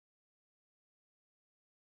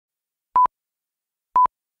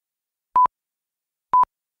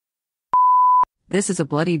This is a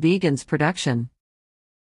Bloody Vegans production.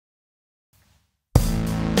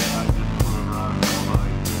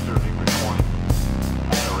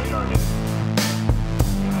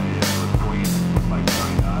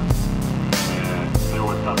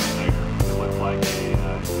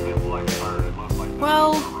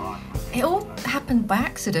 Well, it all happened by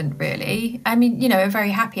accident, really. I mean, you know, a very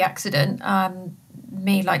happy accident.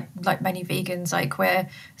 Me, like many vegans, like we're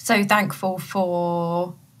so thankful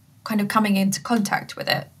for kind of coming into contact with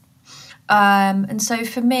it. And so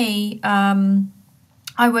for me,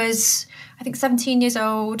 I was, I think, 17 years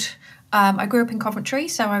old. I grew up in Coventry,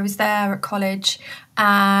 so I was there at college,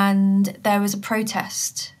 and there was a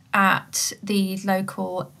protest at the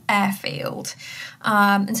local airfield.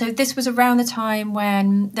 And so this was around the time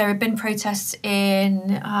when there had been protests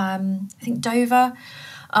in, I think, Dover,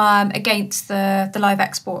 against the live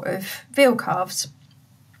export of veal calves.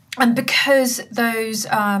 And because those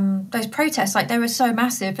protests, like, they were so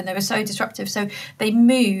massive and they were so disruptive, so they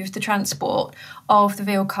moved the transport of the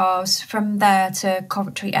veal calves from there to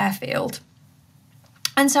Coventry Airfield.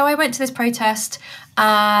 And so I went to this protest,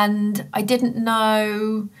 and I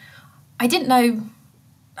knew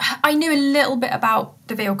a little bit about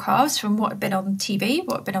the veal calves from what had been on TV,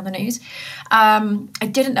 what had been on the news. I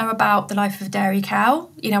didn't know about the life of a dairy cow.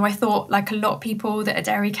 You know, I thought, like a lot of people, that a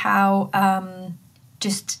dairy cow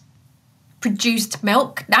just produced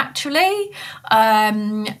milk naturally.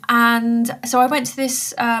 And so I went to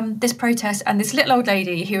this protest, and this little old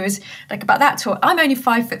lady who was like about that tall. I'm only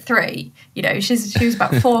 5'3", you know, she was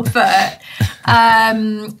about 4 foot.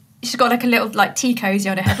 She's got like a little like tea cozy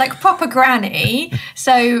on her head, like proper granny.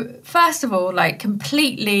 So first of all, like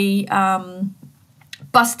completely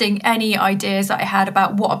busting any ideas that I had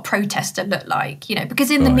about what a protester looked like, you know,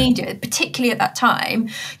 because in the media, particularly at that time,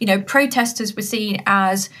 you know, protesters were seen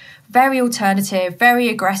as very alternative, very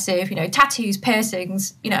aggressive, you know, tattoos,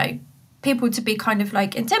 piercings, you know, people to be kind of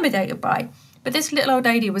like intimidated by. But this little old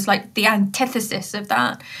lady was like the antithesis of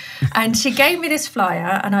that. And she gave me this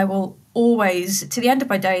flyer, and I will always, to the end of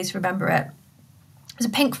my days, remember it. It was a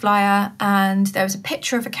pink flyer, and there was a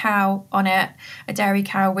picture of a cow on it, a dairy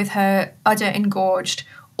cow with her udder engorged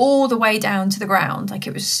all the way down to the ground. Like,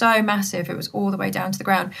 it was so massive, it was all the way down to the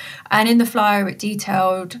ground. And in the flyer, it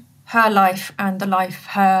detailed her life and the life of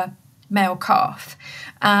her male calf.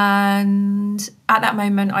 And at that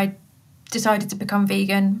moment, I decided to become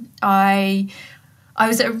vegan. I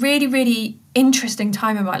was at a really, really interesting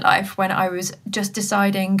time in my life when I was just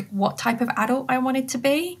deciding what type of adult I wanted to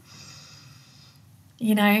be.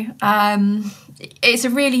 You know, it's a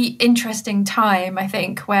really interesting time, I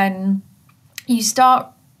think, when you start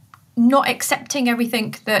not accepting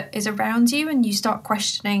everything that is around you, and you start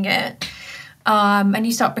questioning it, and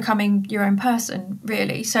you start becoming your own person,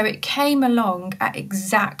 really. So it came along at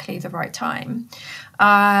exactly the right time.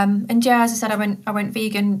 And yeah, as I said, I went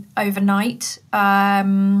vegan overnight.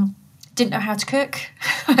 Didn't know how to cook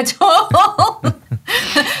at all.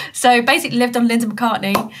 So basically lived on Linda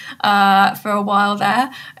McCartney for a while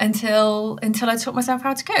there until I taught myself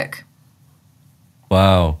how to cook.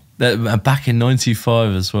 Wow. Back in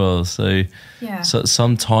 95 as well, so yeah, so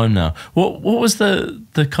some time now. What was the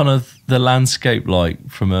kind of the landscape like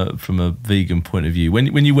from a vegan point of view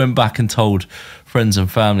when you went back and told friends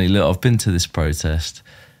and family, look, I've been to this protest,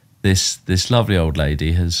 this lovely old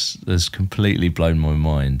lady has completely blown my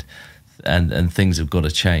mind, and things have got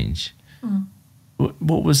to change.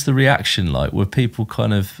 What was the reaction like? Were people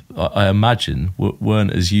kind of, I imagine,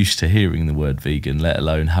 weren't as used to hearing the word vegan, let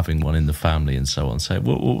alone having one in the family and so on? So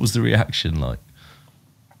what was the reaction like?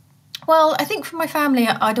 Well, I think for my family,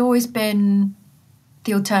 I'd always been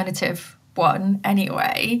the alternative one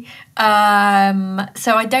anyway. So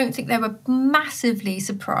I don't think they were massively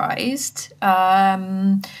surprised.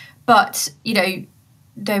 But, you know,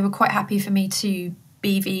 they were quite happy for me to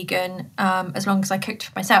be vegan as long as I cooked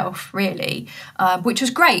for myself, really, which was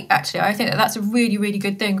great, actually. I think that's a really, really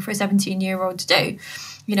good thing for a 17-year-old to do,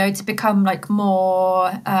 you know, to become like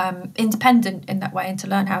more independent in that way and to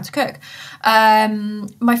learn how to cook.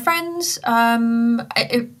 My friends,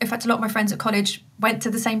 in fact, a lot of my friends at college went to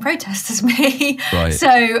the same protest as me. Right.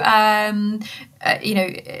 So, you know,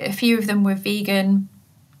 a few of them were vegan.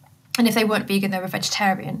 And if they weren't vegan, they were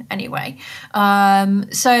vegetarian anyway.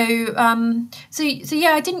 So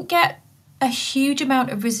yeah, I didn't get a huge amount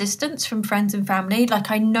of resistance from friends and family, like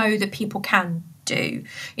I know that people can do.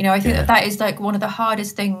 You know, I think that is like one of the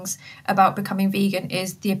hardest things about becoming vegan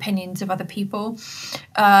is the opinions of other people.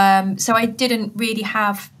 So I didn't really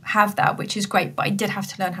have that, which is great, but I did have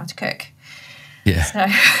to learn how to cook. Yeah. So.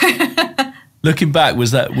 Looking back,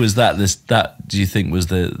 was that do you think was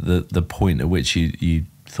the point at which you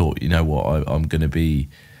thought, you know what, I'm going to be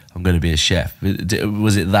a chef?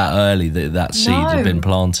 Was it that early that seed had been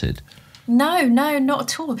planted? No, not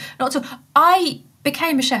at all. Not at all. I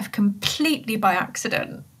became a chef completely by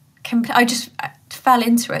accident. I just fell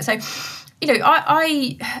into it. So, you know,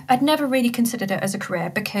 I'd never really considered it as a career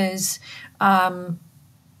because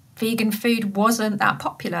vegan food wasn't that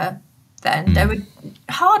popular then. There were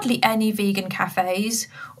hardly any vegan cafes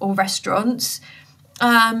or restaurants.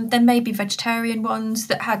 There may be vegetarian ones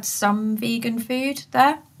that had some vegan food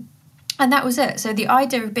there. And that was it. So the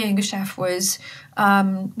idea of being a chef was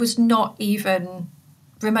not even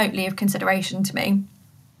remotely of consideration to me.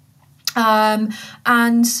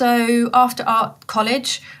 And so after art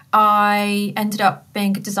college, I ended up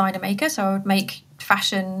being a designer maker. So I would make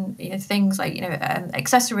fashion, you know, things like, you know,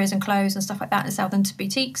 accessories and clothes and stuff like that and sell them to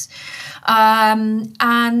boutiques. And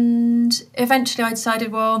eventually I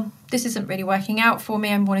decided, well, this isn't really working out for me.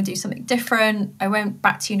 I want to do something different. I went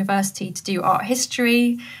back to university to do art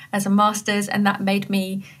history as a master's, and that made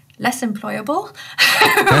me less employable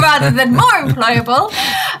rather than more employable.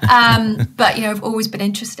 But, you know, I've always been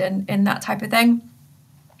interested in that type of thing.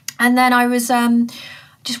 And then I was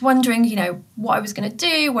just wondering, you know, what I was going to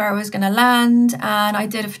do, where I was going to land. And I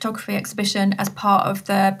did a photography exhibition as part of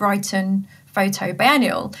the Brighton Photo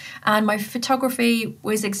Biennial. And my photography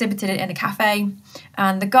was exhibited in a cafe.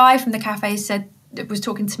 And the guy from the cafe was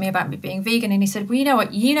talking to me about me being vegan. And he said, well, you know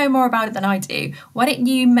what? You know more about it than I do. Why don't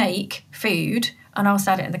you make food and I'll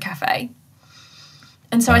sell it in the cafe?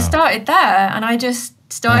 And so I started there, and I just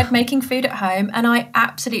started making food at home, and I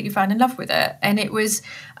absolutely fell in love with it. And it was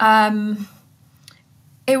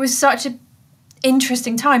such an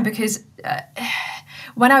interesting time because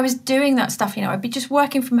when I was doing that stuff, you know, I'd be just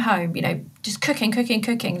working from home, you know, just cooking,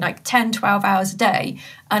 like 10, 12 hours a day.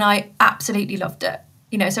 And I absolutely loved it.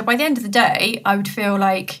 You know, so by the end of the day, I would feel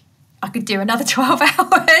like I could do another 12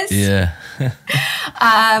 hours. Yeah.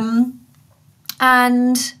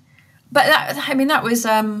 But that was,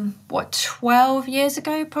 12 years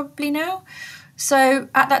ago probably now. So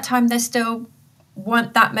at that time, there still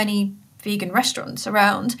weren't that many vegan restaurants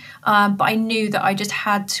around. But I knew that I just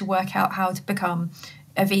had to work out how to become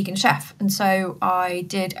a vegan chef. And so I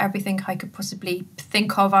did everything I could possibly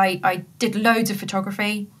think of. I did loads of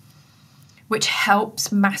photography, which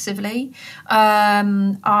helps massively.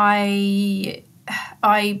 I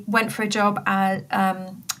went for a job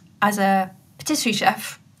as a patisserie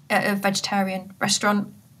chef at a vegetarian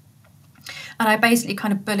restaurant, and I basically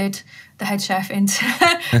kind of bullied the head chef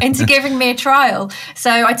into giving me a trial.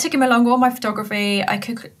 So I took him along all my photography. I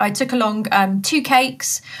took along 2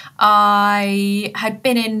 cakes. I had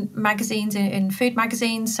been in magazines, in food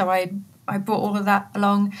magazines, so I brought all of that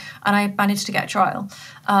along, and I managed to get a trial.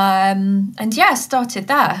 And yeah, started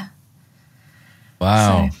there.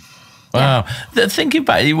 Wow. So, wow. Yeah. Thinking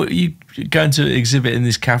back, you going to exhibit in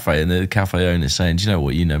this cafe, and the cafe owner saying, do you know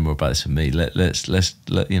what, you know more about this than me.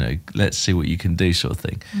 Let's see what you can do, sort of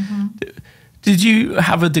thing. Mm-hmm. Did you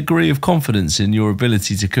have a degree of confidence in your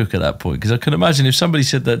ability to cook at that point? Because I can imagine if somebody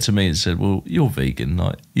said that to me and said, well, you're vegan,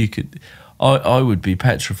 like you could, I would be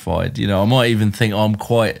petrified. You know, I might even think I'm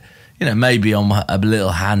quite, you know, maybe I'm a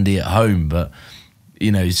little handy at home, but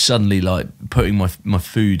you know, suddenly like putting my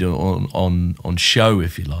food on show,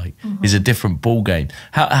 if you like, is a different ball game.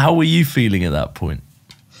 How were you feeling at that point?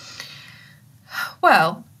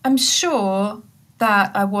 Well, I'm sure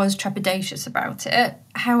that I was trepidatious about it.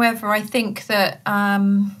 However, I think that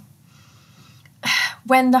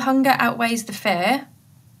when the hunger outweighs the fear,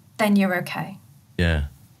 then you're okay. Yeah.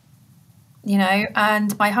 You know,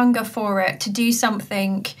 and my hunger for it, to do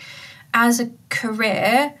something as a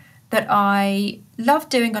career that I loved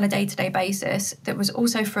doing on a day-to-day basis, that was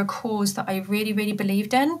also for a cause that I really, really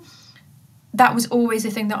believed in, that was always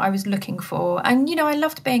the thing that I was looking for. And, you know, I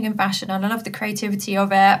loved being in fashion and I loved the creativity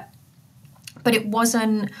of it, but it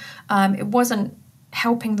wasn't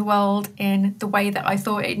helping the world in the way that I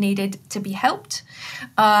thought it needed to be helped.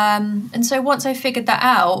 And so once I figured that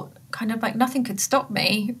out, kind of like nothing could stop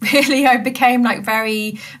me, really. I became like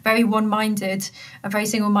very, very one-minded, very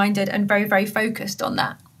single-minded, and very, very focused on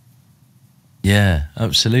that. Yeah,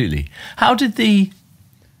 absolutely. How did you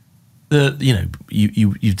know,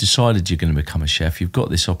 you've decided you're going to become a chef. You've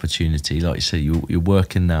got this opportunity, like you say, you're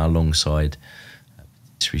working now alongside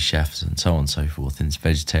patisserie chefs and so on and so forth in this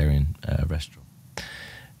vegetarian restaurant.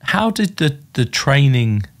 How did the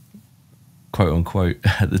training, quote unquote,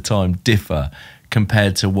 at the time differ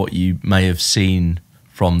compared to what you may have seen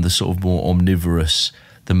from the sort of more omnivorous,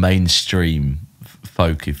 the mainstream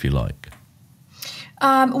folk, if you like?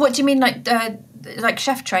 What do you mean, like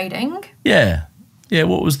chef training? Yeah.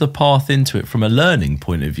 What was the path into it from a learning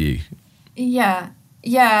point of view? Yeah.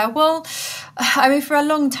 Yeah, well, I mean, for a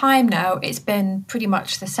long time now, it's been pretty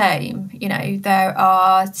much the same. You know, there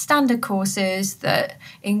are standard courses that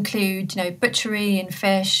include, you know, butchery and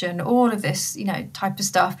fish and all of this, you know, type of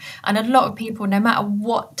stuff. And a lot of people, no matter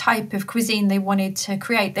what type of cuisine they wanted to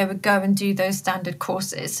create, they would go and do those standard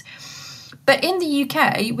courses. But in the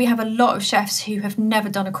UK, we have a lot of chefs who have never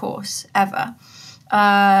done a course ever.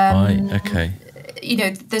 Right, okay. You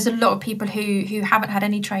know, there's a lot of people who haven't had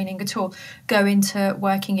any training at all go into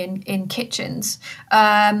working in kitchens.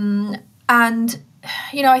 And,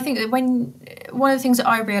 you know, I think that one of the things that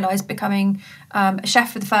I realised becoming a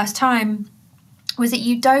chef for the first time was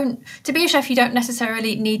that to be a chef, you don't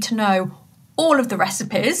necessarily need to know all of the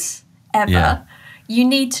recipes ever. Yeah. You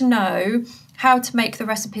need to know how to make the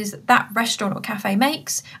recipes that restaurant or cafe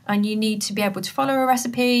makes, and you need to be able to follow a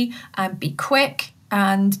recipe and be quick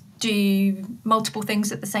and do multiple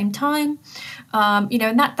things at the same time, you know,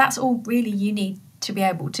 and that's all really you need to be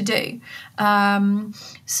able to do. But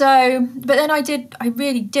then I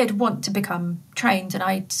really did want to become trained, and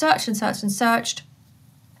I searched and searched and searched,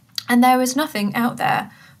 and there was nothing out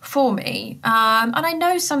there for me. And I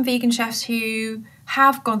know some vegan chefs who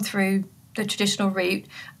have gone through the traditional route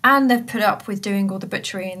and they've put up with doing all the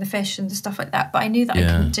butchery and the fish and the stuff like that, but I knew that I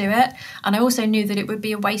couldn't do it, and I also knew that it would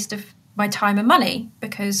be a waste of my time and money,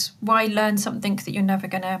 because why learn something that you're never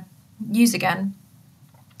going to use again?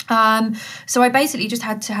 So I basically just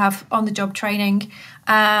had to have on-the-job training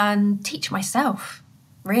and teach myself,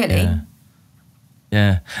 really.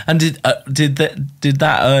 Yeah. And did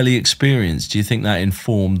that early experience, do you think that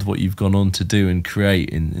informed what you've gone on to do and create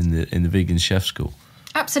in the vegan chef school?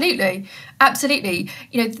 Absolutely.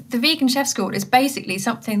 You know, the vegan chef school is basically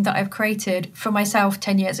something that I've created for myself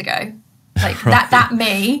 10 years ago. Like Right. that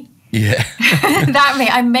me. Yeah. That me,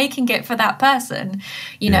 I'm making it for that person,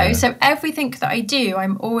 you know. So everything that I do,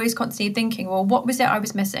 I'm always constantly thinking, well, what was it I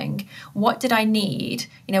was missing? What did I need?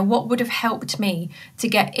 You know, what would have helped me to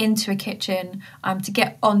get into a kitchen, to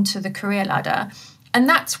get onto the career ladder? And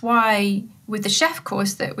that's why with the chef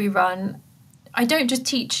course that we run, I don't just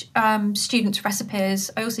teach students recipes.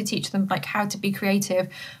 I also teach them like how to be creative,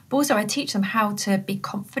 but also I teach them how to be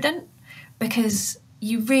confident, because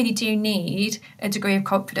you really do need a degree of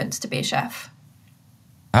confidence to be a chef.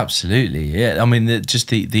 Absolutely, yeah. I mean, just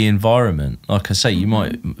the environment. Like I say, you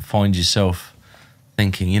might find yourself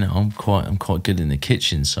thinking, you know, I'm quite good in the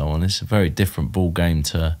kitchen, so on. It's a very different ball game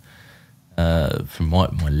to, from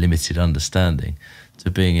my limited understanding, to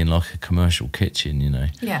being in like a commercial kitchen. You know.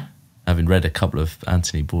 Yeah. Having read a couple of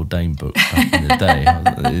Anthony Bourdain books back in the day,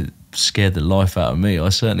 it scared the life out of me. I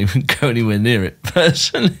certainly wouldn't go anywhere near it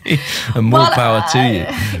personally, and more power to you.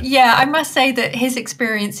 Yeah, I must say that his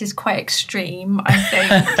experience is quite extreme, I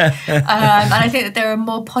think. And I think that there are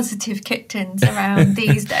more positive kitchens around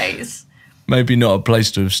these days. Maybe not a place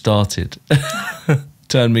to have started.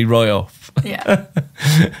 Turned me right off. Yeah.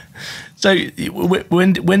 So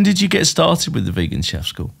when did you get started with the vegan chef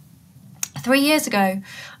school? 3 years ago.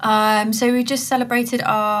 So we just celebrated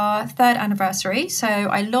our 3rd anniversary. So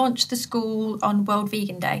I launched the school on World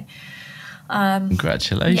Vegan Day.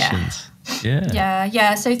 Congratulations.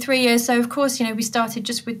 Yeah. So 3 years. So of course, you know, we started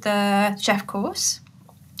just with the chef course,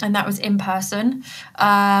 and that was in person.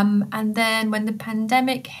 And then when the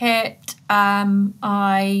pandemic hit,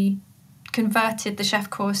 I converted the chef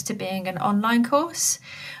course to being an online course.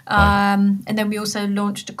 And then we also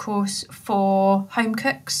launched a course for home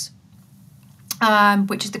cooks,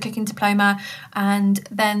 which is the cooking diploma, and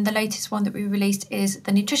then the latest one that we released is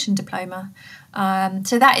the nutrition diploma.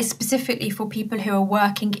 So that is specifically for people who are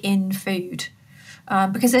working in food,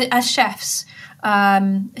 because as chefs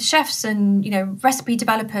and, you know, recipe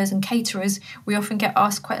developers and caterers, we often get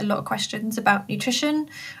asked quite a lot of questions about nutrition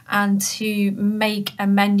and to make a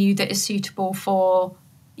menu that is suitable for,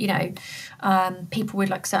 you know, people with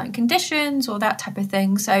like certain conditions or that type of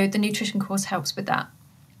thing. So the nutrition course helps with that.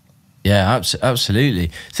 Yeah, absolutely.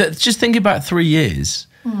 So just thinking about 3 years,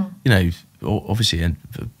 you know, obviously a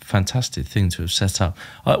fantastic thing to have set up.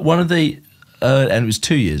 One of the, and it was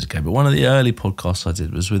 2 years ago, but one of the early podcasts I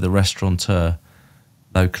did was with a restaurateur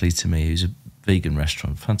locally to me, who's a vegan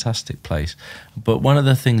restaurant, fantastic place. But one of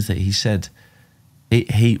the things that he said,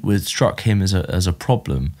 he was struck him as a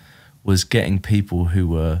problem, was getting people who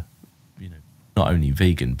were, you know, not only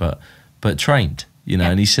vegan but trained. You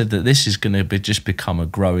know, and he said that this is going to just become a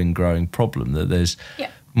growing problem, that there's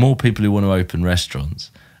more people who want to open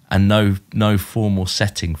restaurants and no formal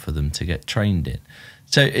setting for them to get trained in.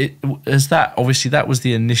 So obviously that was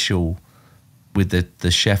the initial with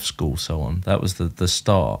the chef school, so on. That was the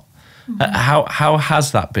start. Mm-hmm. How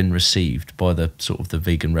has that been received by the sort of the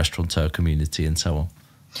vegan restaurateur community and so on?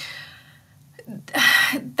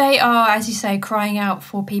 They are, as you say, crying out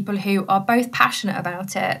for people who are both passionate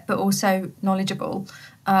about it, but also knowledgeable,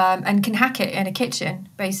 and can hack it in a kitchen,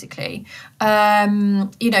 basically.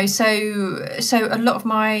 You know, so a lot of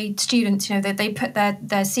my students, you know, they put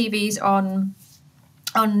their CVs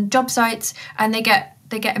on job sites, and they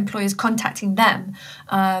get employers contacting them,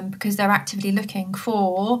 because they're actively looking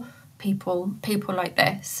for people like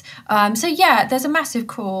this. So yeah, there's a massive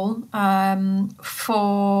call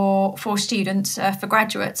for students, for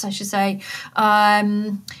graduates, I should say,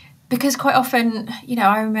 because quite often, you know,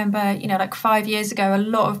 I remember, you know, like 5 years ago, a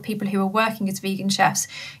lot of people who were working as vegan chefs,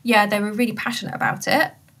 yeah, they were really passionate about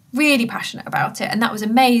it, and that was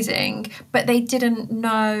amazing, but they didn't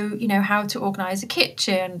know, you know, how to organise a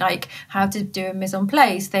kitchen, like how to do a mise en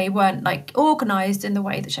place. They weren't like organised in the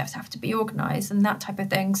way that chefs have to be organised and that type of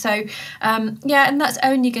thing. So yeah, and that's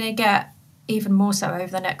only going to get even more so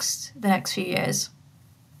over the next few years.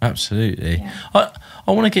 Absolutely. Yeah.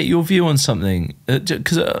 I want to get your view on something,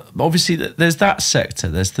 because obviously there's that sector,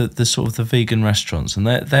 there's the sort of the vegan restaurants, and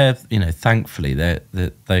they're you know, thankfully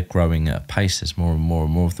they're growing at a pace. There's more and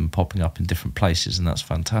more of them popping up in different places, and that's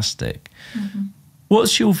fantastic. Mm-hmm.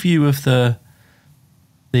 What's your view of the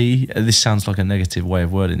this sounds like a negative way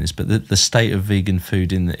of wording this, but the state of vegan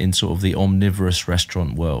food in sort of the omnivorous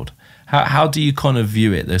restaurant world? How do you kind of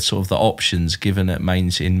view it, the sort of the options given at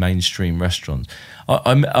in mainstream restaurants?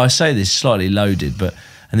 I say this slightly loaded,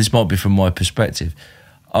 and this might be from my perspective.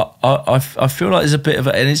 I feel like there's a bit of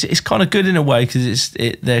and it's kind of good in a way, because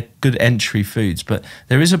they're good entry foods, but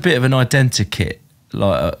there is a bit of an identikit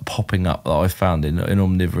like popping up that I've found in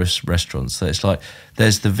omnivorous restaurants. So it's like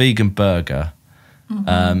there's the vegan burger,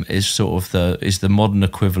 is sort of the modern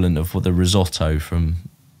equivalent of what the risotto from,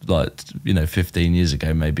 like, you know, 15 years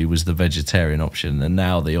ago maybe was the vegetarian option, and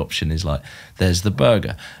now the option is like there's the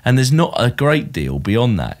burger, and there's not a great deal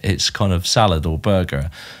beyond that. It's kind of salad or burger.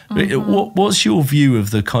 What's your view of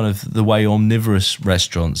the kind of the way omnivorous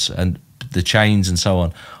restaurants and the chains and so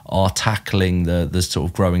on are tackling the sort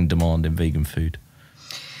of growing demand in vegan food?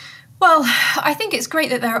 Well, I think it's great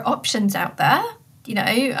that there are options out there, you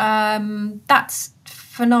know. That's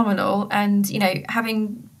phenomenal, and you know,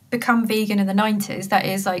 having become vegan in the 90s, that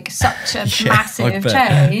is like such a massive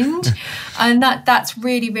change, and that's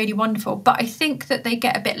really, really wonderful. But I think that they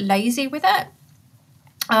get a bit lazy with it,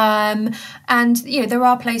 and you know, there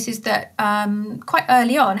are places that quite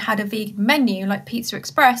early on had a vegan menu, like Pizza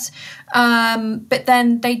Express, but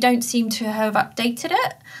then they don't seem to have updated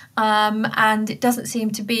it, and it doesn't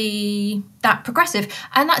seem to be that progressive.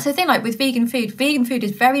 And that's the thing, like with vegan food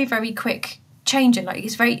is very, very quick changing, like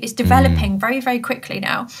it's developing very, very quickly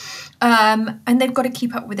now, and they've got to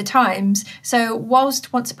keep up with the times. So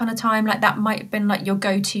whilst once upon a time, like, that might have been like your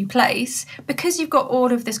go-to place, because you've got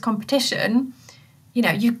all of this competition, you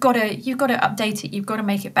know, you've got to update it, you've got to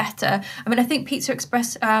make it better. I mean, I think Pizza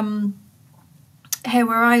Express here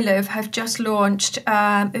where I live have just launched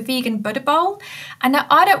a vegan Butter Bowl, and now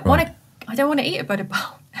I don't want to eat a Butter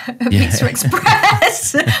Bowl at Pizza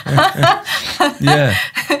Express. Yeah.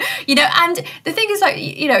 You know, and the thing is, like,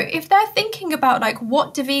 you know, if they're thinking about like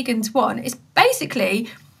what do vegans want, it's basically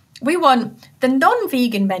we want the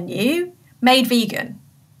non-vegan menu made vegan.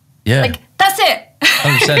 Yeah. Like, that's it.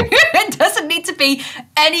 100%. It doesn't need to be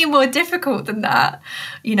any more difficult than that,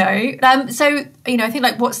 you know. So, you know, I think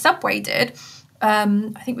like what Subway did,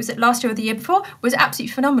 I think was it last year or the year before, was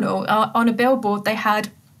absolutely phenomenal. On a billboard, they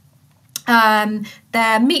had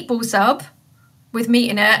their meatball sub with meat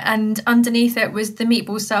in it, and underneath it was the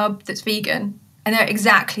meatball sub that's vegan, and they're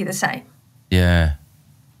exactly the same. Yeah,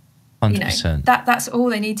 100%. You know, that's all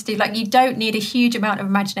they need to do. Like, you don't need a huge amount of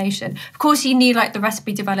imagination. Of course, you need like the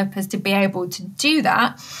recipe developers to be able to do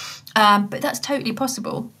that, but that's totally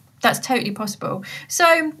possible. That's totally possible.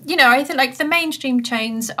 So, you know, I think like the mainstream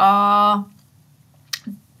chains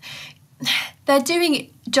they're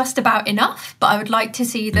doing just about enough, but I would like to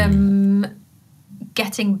see them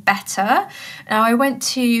getting better. Now, I went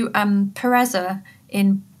to Pereza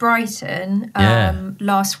in Brighton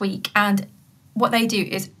last week, and what they do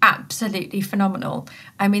is absolutely phenomenal.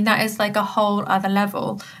 I mean, that is like a whole other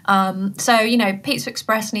level. So, you know, Pizza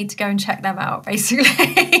Express need to go and check them out,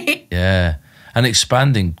 basically. Yeah. And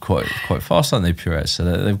expanding quite fast, aren't they, Pereza? So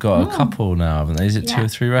they've got a couple now, haven't they? Is it 2 or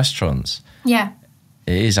 3 restaurants? Yeah.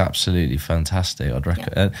 It is absolutely fantastic. I'd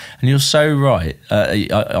recommend. Yeah. And you're so right.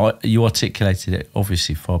 You articulated it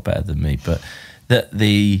obviously far better than me, but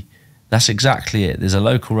that's exactly it. There's a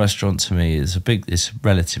local restaurant to me. It's a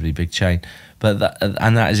relatively big chain, but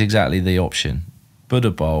that is exactly the option: Buddha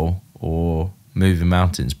Bowl or Moving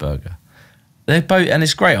Mountains Burger. they're both, and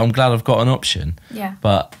it's great. I'm glad I've got an option. Yeah.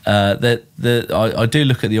 But I do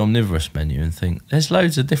look at the omnivorous menu and think there's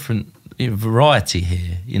loads of different variety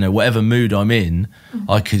here. You know, whatever mood I'm in,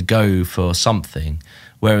 I could go for something.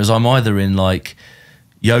 Whereas I'm either in like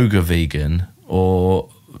yoga vegan or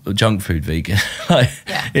junk food vegan.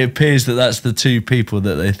 It appears that that's the two people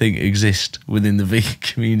that they think exist within the vegan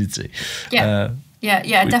community.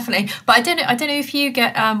 Definitely. But I don't know if you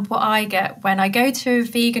get what I get when I go to a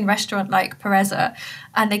vegan restaurant like Pereza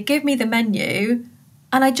and they give me the menu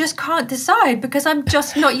and I just can't decide because I'm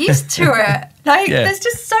just not used to it. There's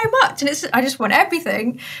just so much, and I just want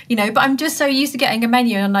everything, you know. But I'm just so used to getting a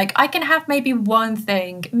menu, and like I can have maybe one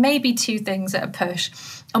thing, maybe two things at a push,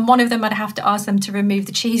 and one of them I'd have to ask them to remove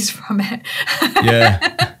the cheese from it.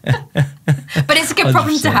 Yeah. But it's a good 100%.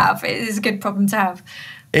 problem to have. It is a good problem to have.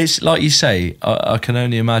 It's like you say. I can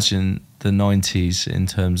only imagine the 90s in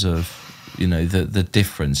terms of, you know, the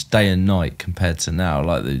difference day and night compared to now.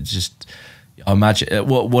 Like I imagine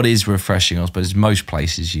what is refreshing, I suppose, most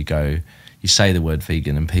places you go, you say the word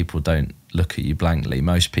vegan and people don't look at you blankly.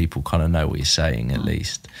 Most people kind of know what you're saying, at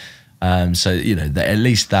least. So, you know, at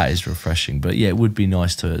least that is refreshing. But yeah, it would be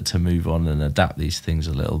nice to move on and adapt these things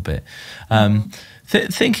a little bit.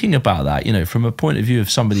 Thinking about that, you know, from a point of view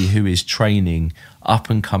of somebody who is training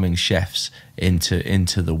up and coming chefs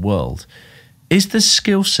into the world, is the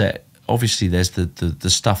skill set, obviously there's the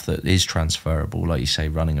stuff that is transferable, like you say,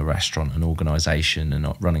 running a restaurant, an organisation, and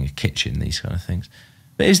not running a kitchen, these kind of things.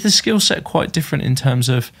 But is the skill set quite different in terms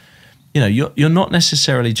of, you know, you're not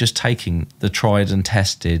necessarily just taking the tried and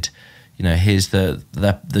tested, you know, here's the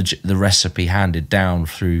recipe handed down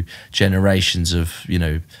through generations of, you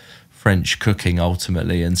know, French cooking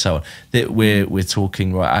ultimately and so on. That we're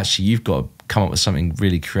talking, right, actually you've got to come up with something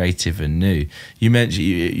really creative and new. You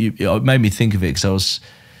mentioned, it made me think of it because I was,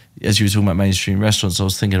 as you were talking about mainstream restaurants, I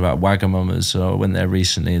was thinking about Wagamama's. So I went there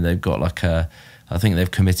recently and they've got like I think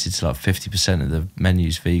they've committed to like 50% of the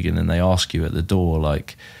menus vegan, and they ask you at the door,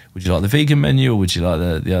 like, would you like the vegan menu or would you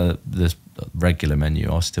like the regular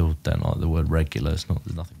menu? I still don't like the word regular. There's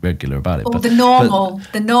nothing regular about it. Or the normal.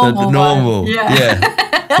 The normal. Yeah.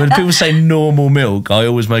 When people say normal milk, I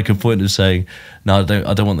always make a point of saying, no, I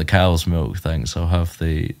don't want the cow's milk, thanks. I'll have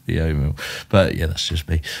the oat milk. But yeah, that's just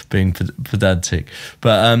me being pedantic.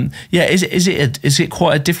 But yeah, is it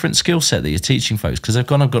quite a different skill set that you're teaching folks? Because they've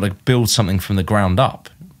got to build something from the ground up.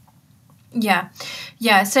 Yeah.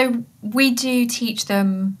 So we do teach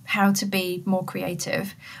them how to be more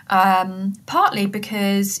creative, partly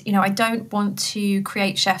because, you know, I don't want to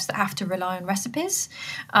create chefs that have to rely on recipes.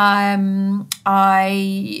 That's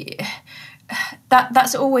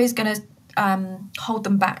always going to hold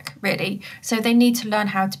them back, really. So they need to learn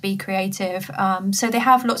how to be creative. So they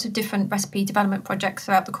have lots of different recipe development projects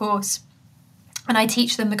throughout the course, and I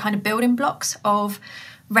teach them the kind of building blocks of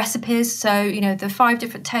recipes. So, you know, the 5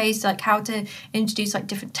 different tastes, like how to introduce like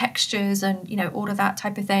different textures and, you know, all of that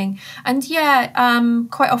type of thing. And yeah,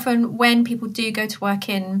 quite often when people do go to work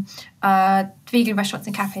in vegan restaurants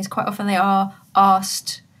and cafes, quite often they are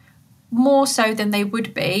asked, more so than they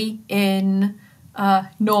would be in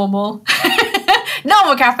normal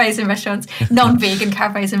cafes and restaurants, non-vegan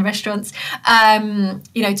cafes and restaurants,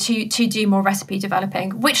 you know, to do more recipe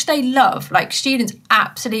developing, which they love. Like, students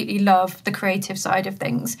absolutely love the creative side of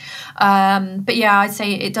things. But yeah, I'd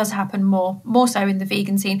say it does happen more so in the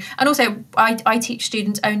vegan scene. And also, I teach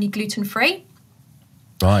students only gluten-free.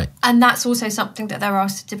 Right. And that's also something that they're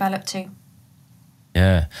asked to develop too.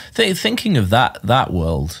 Yeah. Thinking of that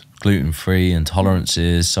world, gluten-free,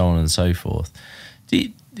 intolerances, so on and so forth,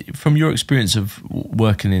 from your experience of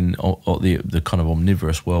working in the kind of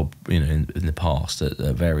omnivorous world, you know, in the past at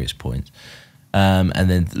various points, and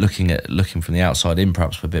then looking from the outside in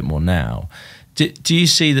perhaps for a bit more now, do you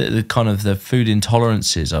see that the kind of the food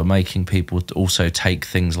intolerances are making people also take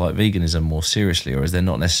things like veganism more seriously, or is there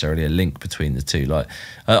not necessarily a link between the two? Like,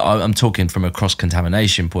 I'm talking from a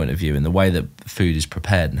cross-contamination point of view in the way that food is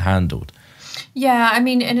prepared and handled. Yeah, I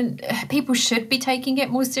mean, and people should be taking it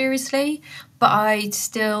more seriously, but I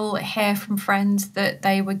still hear from friends that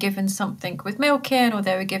they were given something with milk in, or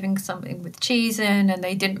they were given something with cheese in, and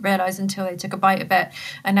they didn't realise until they took a bite of it.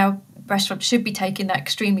 And now restaurants should be taking that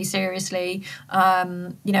extremely seriously.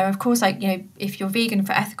 You know, of course, like, you know, if you're vegan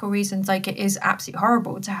for ethical reasons, like, it is absolutely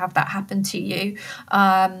horrible to have that happen to you.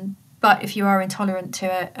 But if you are intolerant to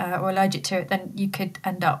it or allergic to it, then you could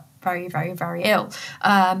end up very, very, very ill.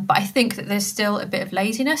 But I think that there's still a bit of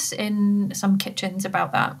laziness in some kitchens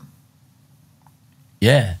about that.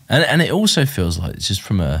 Yeah, and it also feels like it's just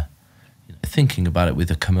from a, you know, thinking about it with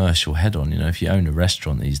a commercial head on. You know, if you own a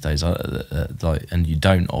restaurant these days, like, and you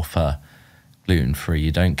don't offer gluten-free,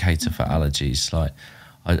 you don't cater for allergies. Like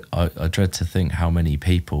I dread to think how many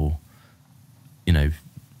people, you know,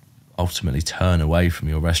 ultimately turn away from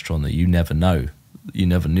your restaurant that you never knew,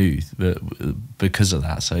 but because of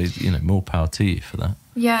that. So, you know, more power to you for that.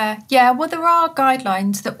 Yeah. Well, there are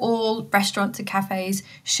guidelines that all restaurants and cafes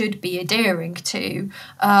should be adhering to.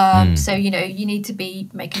 So, you know, you need to be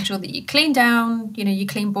making sure that you clean down, you know, you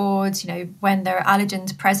clean boards, you know, when there are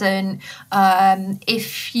allergens present.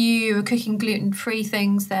 If you are cooking gluten-free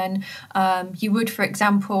things, then you would, for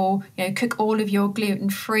example, you know, cook all of your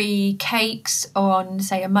gluten-free cakes on,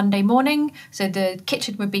 say, a Monday morning. So the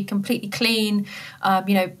kitchen would be completely clean.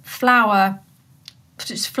 You know, flour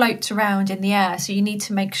just floats around in the air, so you need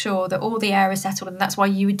to make sure that all the air is settled, and that's why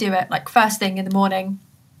you would do it like first thing in the morning,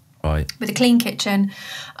 right, with a clean kitchen.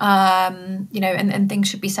 You know, and things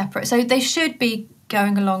should be separate, so they should be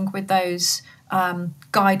going along with those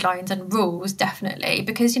guidelines and rules, definitely,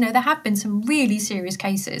 because, you know, there have been some really serious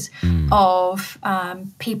cases of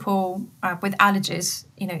people with allergies,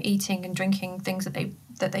 you know, eating and drinking things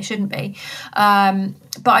that they shouldn't be.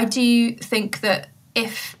 But I do think that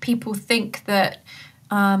if people think that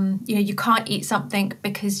you know, you can't eat something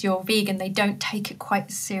because you're vegan, they don't take it quite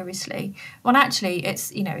as seriously. Well, actually,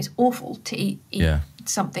 it's, you know, it's awful to eat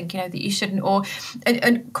something, you know, that you shouldn't. Or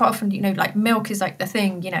and quite often, you know, like milk is like the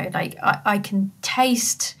thing, you know, like I can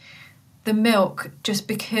taste the milk just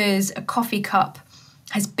because a coffee cup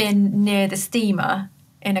has been near the steamer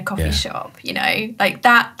in a coffee shop, you know, like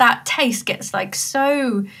that taste gets like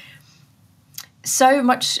so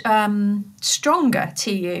much stronger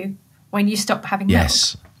to you when you stop having milk.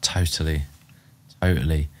 Yes, totally.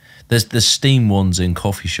 There's the steam ones in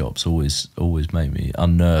coffee shops always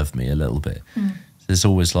unnerve me a little bit. There's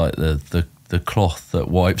always like the cloth that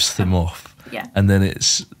wipes them off. Yeah. And then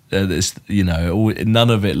it's you know, none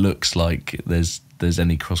of it looks like there's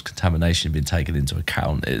any cross contamination been taken into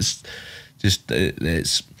account. It's just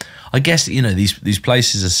it's I guess, you know, these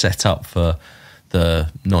places are set up for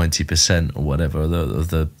the 90% or whatever of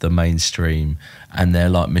the mainstream, and they're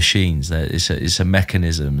like machines. It's a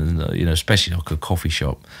mechanism, and, you know, especially like a coffee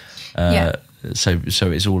shop. So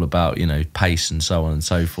it's all about, you know, pace and so on and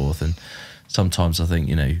so forth. And sometimes I think,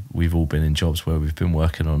 you know, we've all been in jobs where we've been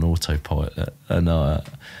working on autopilot, and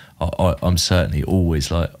I'm certainly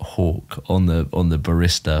always like a hawk on the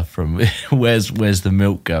barista from where's the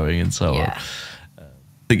milk going and so on.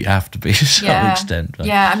 I think you have to be to some extent. Right?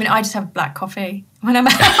 Yeah, I mean, I just have black coffee when I'm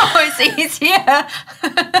out. It's easier.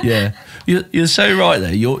 You're so right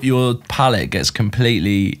there. Your palate gets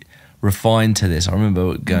completely refined to this. I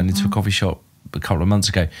remember going into a coffee shop a couple of months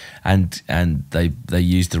ago, and they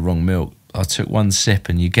used the wrong milk. I took one sip,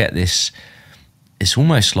 and you get this. It's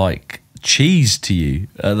almost like cheese to you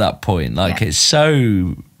at that point. Like it's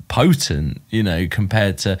so potent, you know,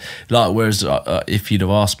 compared to like. Whereas if you'd have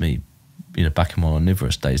asked me, you know, back in my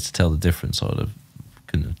omnivorous days, to tell the difference, I would have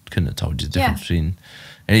couldn't have told you the difference between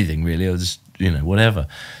anything really. I was just, you know, whatever.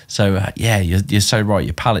 So you're so right.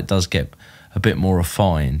 Your palate does get a bit more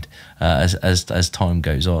refined as time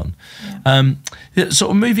goes on.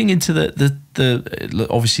 Sort of moving into the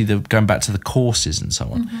obviously going back to the courses and so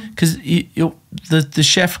on, because the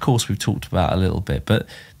chef course we've talked about a little bit, but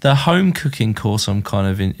the home cooking course I'm kind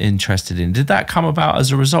of interested in. Did that come about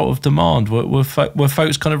as a result of demand? Were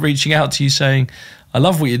folks kind of reaching out to you saying, "I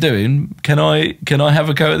love what you're doing. Can I have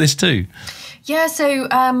a go at this too?" Yeah. So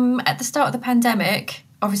at the start of the pandemic,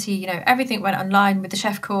 obviously, you know, everything went online with the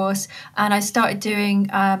chef course, and I started doing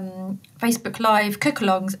Facebook Live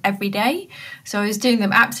cook-alongs every day. So I was doing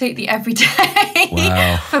them absolutely every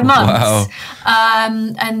day for months.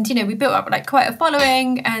 And, you know, we built up like quite a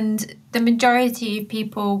following, and the majority of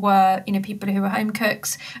people were, you know, people who were home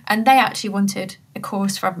cooks, and they actually wanted a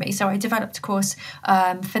course from me. So I developed a course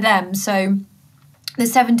for them. So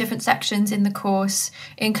there's 7 different sections in the course,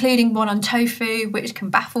 including one on tofu, which can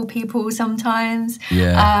baffle people sometimes.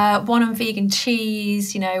 One on vegan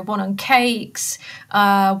cheese, you know, one on cakes,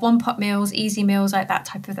 one-pot meals, easy meals, like that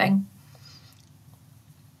type of thing.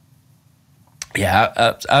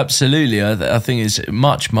 Yeah, absolutely. I think it's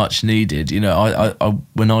much needed. You know, I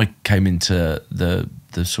when I came into the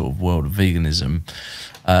sort of world of veganism,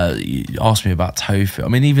 you asked me about tofu. I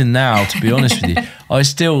mean, even now, to be honest with you, I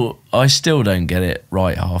still don't get it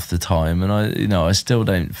right half the time, and I still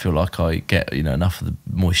don't feel like I get, you know, enough of the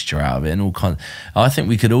moisture out of it and all kind. I think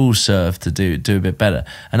we could all serve to do a bit better.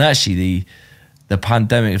 And actually, the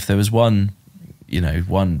pandemic, if there was one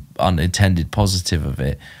unintended positive of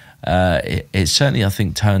it, it certainly, I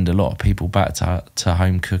think, turned a lot of people back to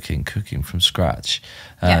home cooking from scratch.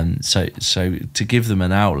 So to give them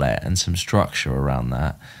an outlet and some structure around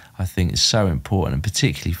that, I think is so important, and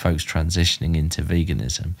particularly folks transitioning into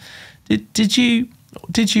veganism. Did you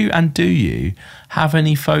and do you have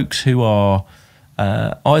any folks who are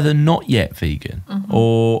either not yet vegan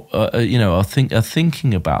or are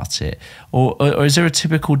thinking about it, or is there a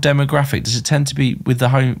typical demographic? Does it tend to be with the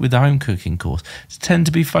home cooking course? Does it tend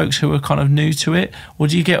to be folks who are kind of new to it, or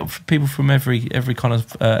do you get people from every kind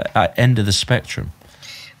of end of the spectrum?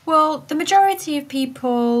 Well, the majority of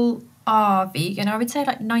people are vegan. I would say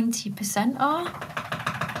like 90% are,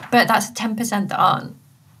 but that's 10% that aren't.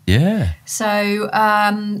 Yeah. So,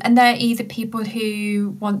 and they're either people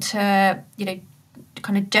who want to,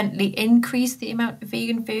 kind of gently increase the amount of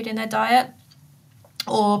vegan food in their diet,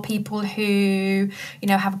 or people who,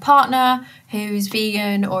 have a partner who's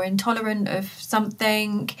vegan or intolerant of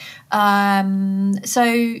something. So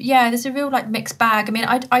yeah, there's a real like mixed bag. I mean,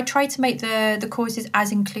 I try to make the courses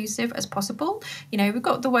as inclusive as possible. We've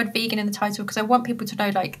got the word vegan in the title because I want people to know,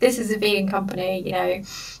 like, this is a vegan company,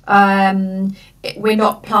 we're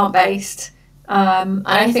not plant-based. And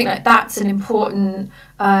I think like that's an important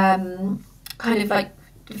kind of like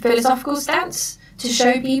philosophical stance to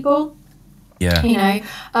show people. Yeah.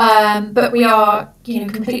 But we are,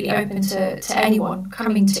 completely open to anyone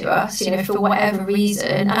coming to us, for whatever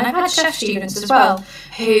reason. And I've had chef students as well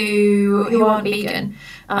who aren't vegan.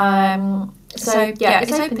 So yeah,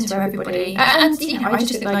 it's open to everybody. And I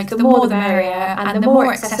just think like the more the merrier, and the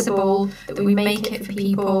more accessible that we make it for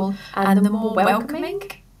people, and the more welcoming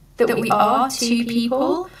that we are to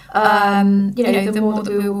people, the more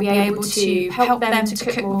that we will be able to help them to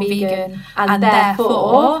cook more vegan, and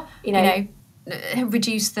therefore,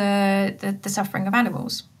 reduce the suffering of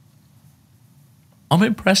animals. I'm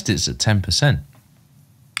impressed it's at 10%.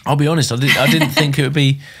 I'll be honest, I didn't think it would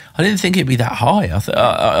be. I didn't think it'd be that high.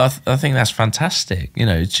 I think that's fantastic.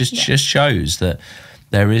 It just shows that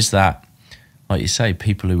there is that, like you say,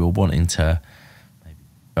 people who are wanting to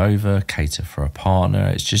maybe cater for a partner.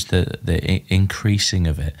 It's just the increasing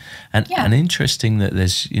of it, and interesting that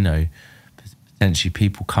there's potentially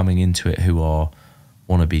people coming into it who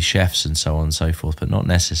want to be chefs and so on and so forth, but not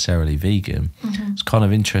necessarily vegan. It's kind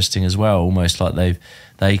of interesting as well, almost like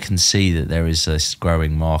they can see that there is this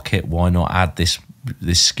growing market. Why not add this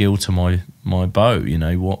skill to my bow?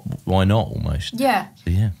 Why not, almost? Yeah.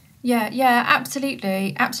 So Yeah,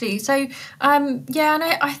 absolutely. So, and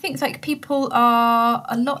I think like people are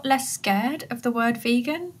a lot less scared of the word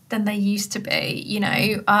vegan than they used to be,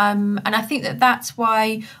 and I think that's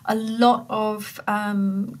why a lot of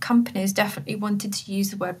companies definitely wanted to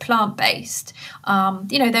use the word plant-based.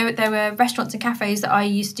 There were restaurants and cafes that I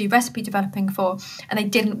used to do recipe developing for, and they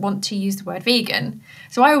didn't want to use the word vegan.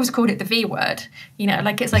 So I always called it the V word,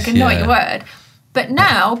 it's like a naughty word. But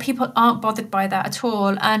now people aren't bothered by that at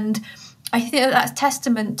all, and I think that's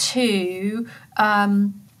testament to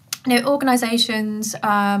organisations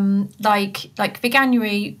like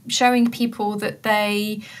Veganuary showing people that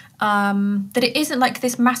that it isn't like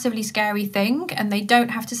this massively scary thing, and they don't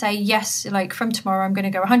have to say yes. Like from tomorrow, I'm going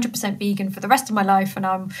to go 100% vegan for the rest of my life, and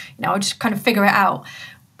I'll just kind of figure it out.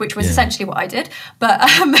 Which was essentially what I did, but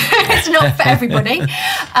it's not for everybody.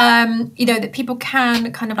 That people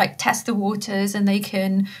can kind of like test the waters, and they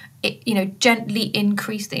can, gently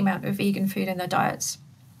increase the amount of vegan food in their diets.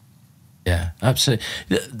 Yeah, absolutely.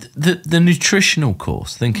 The nutritional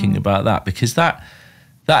course, thinking about that, because that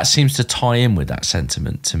seems to tie in with that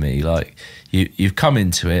sentiment to me. Like you've come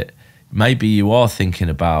into it, maybe you are thinking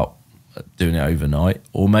about doing it overnight,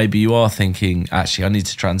 or maybe you are thinking, actually I need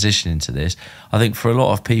to transition into this. I think for a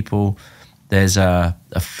lot of people there's a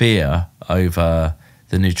fear over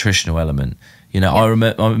the nutritional element. I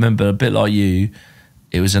remember a bit like you,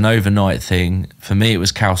 it was an overnight thing. For me it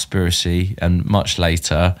was Cowspiracy, and much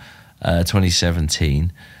later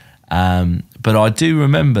 2017, but I do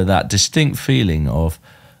remember that distinct feeling of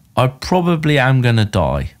I probably am going to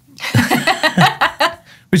die.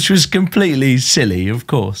 Which was completely silly, of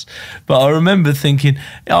course. But I remember thinking,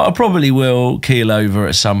 I probably will keel over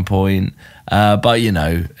at some point. But,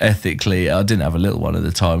 ethically, I didn't have a little one at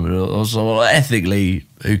the time. But I was like, ethically,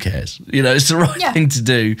 who cares? It's the right thing to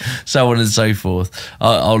do, so on and so forth.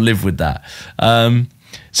 I'll live with that.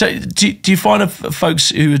 So do you find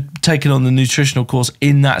folks who are taking on the nutritional course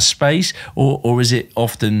in that space, or is it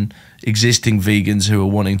often existing vegans who are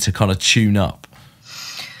wanting to kind of tune up?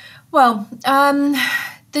 Well,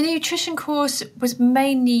 the nutrition course was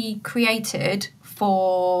mainly created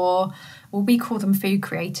for, well, we call them food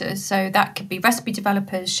creators. So that could be recipe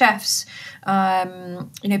developers, chefs,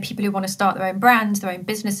 people who want to start their own brands, their own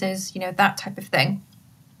businesses, that type of thing.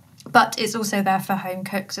 but it's also there for home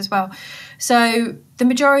cooks as well. So the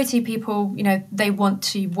majority of people, you know, they want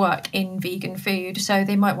to work in vegan food. So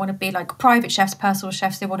they might want to be like private chefs, personal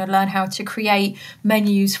chefs. They want to learn how to create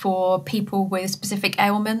menus for people with specific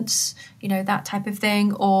ailments, you know, that type of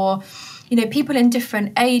thing. Or, you know, people in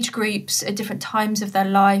different age groups at different times of their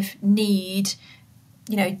life need,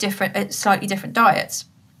 you know, slightly different diets.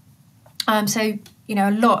 So, you know,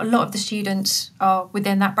 a lot of the students are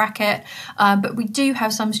within that bracket, but we do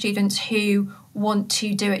have some students who want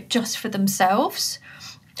to do it just for themselves.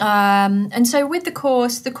 And so with the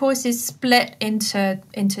course is split into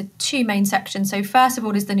two main sections. So first of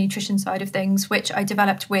all is the nutrition side of things, which I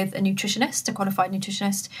developed with a nutritionist, a qualified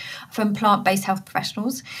nutritionist from Plant-Based Health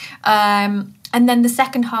Professionals. And then the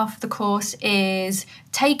second half of the course is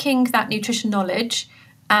taking that nutrition knowledge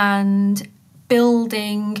and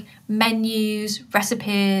building menus,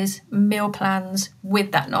 recipes, meal plans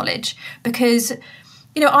with that knowledge. Because,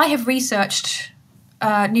 you know, I have researched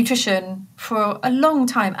nutrition for a long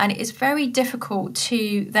time, and it is very difficult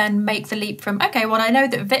to then make the leap from, okay, well, I know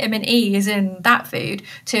that vitamin E is in that food,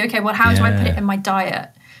 to, okay, well, how do I put it in my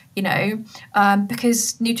diet? You know,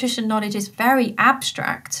 because nutrition knowledge is very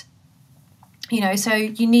abstract. You know, so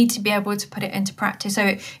you need to be able to put it into practice.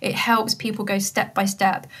 So it helps people go step by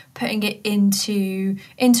step, putting it into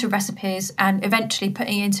recipes and eventually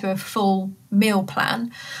putting it into a full meal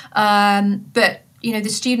plan. But, you know, the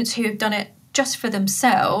students who have done it just for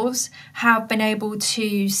themselves have been able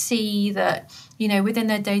to see that, you know, within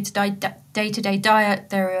their day-to-day diet,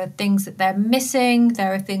 there are things that they're missing,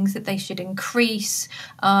 there are things that they should increase,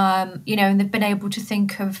 you know, and they've been able to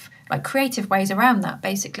think of like creative ways around that,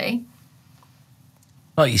 basically.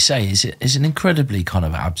 Like you say, it's an incredibly kind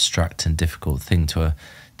of abstract and difficult thing to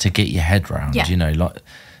get your head around. Yeah. You know,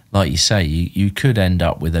 like you say, you could end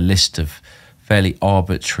up with a list of fairly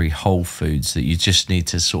arbitrary whole foods that you just need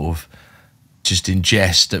to sort of just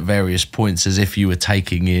ingest at various points, as if you were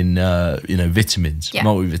taking in, you know, vitamins,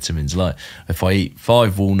 multivitamins. Like if I eat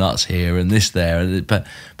 5 walnuts here and this there, but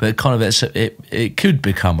kind of it could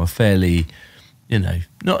become a fairly, you know,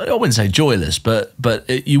 I wouldn't say joyless, but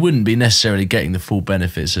you wouldn't be necessarily getting the full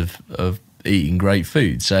benefits of eating great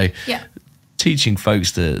food. So teaching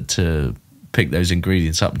folks to pick those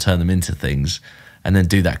ingredients up and turn them into things, and then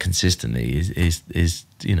do that consistently is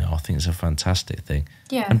you know, I think it's a fantastic thing.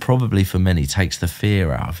 Yeah. And probably for many takes the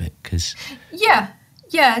fear out of it, because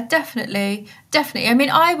Yeah, definitely. I mean,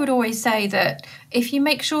 I would always say that if you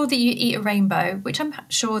make sure that you eat a rainbow, which I'm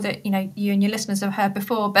sure that, you know, you and your listeners have heard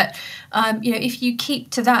before, but, you know, if you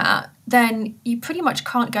keep to that, then you pretty much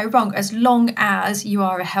can't go wrong as long as you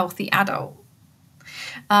are a healthy adult.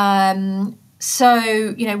 So,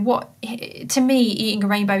 you know, to me, eating a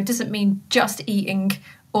rainbow doesn't mean just eating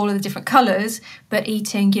all of the different colours, but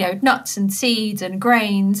eating, you know, nuts and seeds and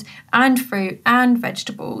grains and fruit and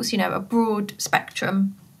vegetables, you know, a broad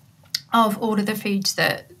spectrum of all of the foods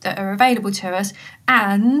that are available to us,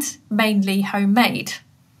 and mainly homemade.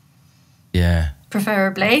 Yeah.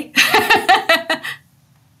 Preferably.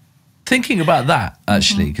 Thinking about that,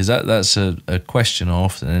 actually, because that's a question I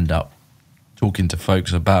often end up talking to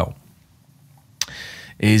folks about,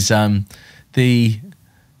 is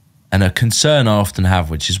and a concern I often have,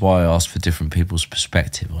 which is why I ask for different people's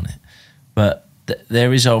perspective on it. But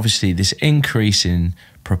there is obviously this increase in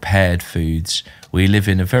prepared foods. We live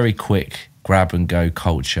in a very quick grab-and-go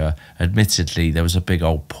culture. Admittedly, there was a big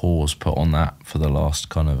old pause put on that for the last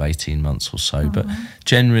kind of 18 months or so. But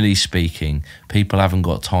generally speaking, people haven't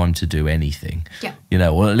got time to do anything. Yeah. You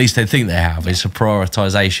know, or at least they think they have. Yeah. It's a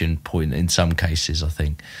prioritisation point in some cases, I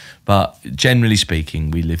think. But generally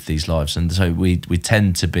speaking, we live these lives, and so we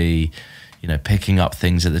tend to be, you know, picking up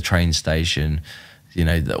things at the train station, you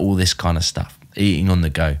know, all this kind of stuff, eating on the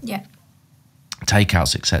go,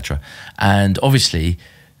 takeouts, etc. And obviously,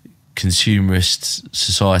 consumerist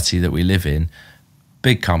society that we live in,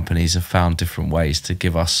 big companies have found different ways to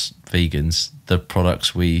give us vegans the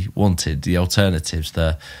products we wanted, the alternatives,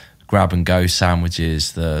 the grab and go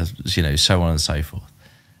sandwiches, the, you know, so on and so forth.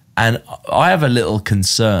 And I have a little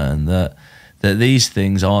concern that these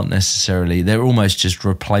things aren't necessarily, they're almost just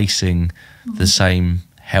replacing the same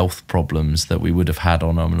health problems that we would have had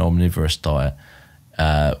on an omnivorous diet,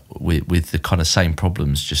 with the kind of same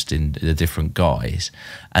problems, just in a different guise.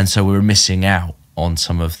 And so we're missing out on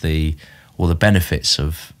some of the benefits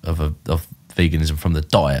of veganism from the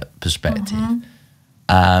diet perspective.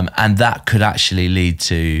 And that could actually lead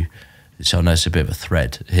to, so I know it's a bit of a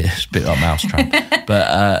thread here, it's a bit like maelstrom,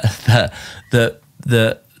 but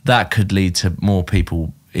that could lead to more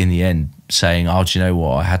people in the end saying, "Oh, do you know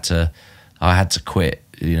what? I had to quit.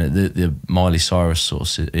 You know, the Miley Cyrus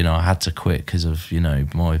sauce. You know, I had to quit because of, you know,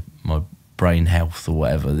 brain health or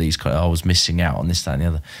whatever. These kind of, I was missing out on this, that, and the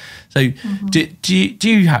other. So do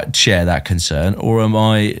you share that concern, or have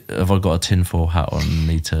I got a tinfoil hat on and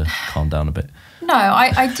need to calm down a bit? No,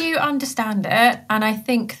 I do understand it, and I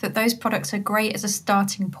think that those products are great as a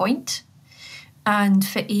starting point and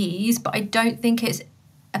for ease, but I don't think it's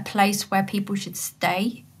a place where people should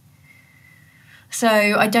stay. So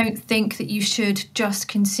I don't think that you should just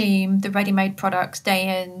consume the ready-made products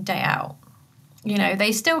day in, day out. You know,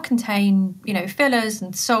 they still contain, you know, fillers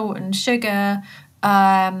and salt and sugar.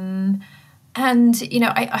 And, you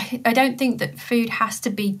know, I don't think that food has to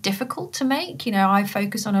be difficult to make. You know, I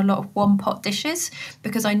focus on a lot of one-pot dishes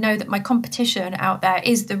because I know that my competition out there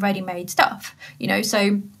is the ready-made stuff, you know,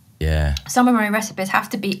 so yeah, some of my recipes have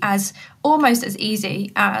to be almost as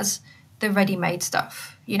easy as the ready-made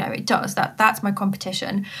stuff. You know, it does. That's my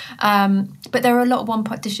competition. But there are a lot of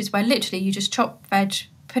one-pot dishes where literally you just chop veg,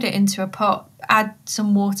 put it into a pot, add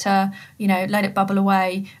some water, you know, let it bubble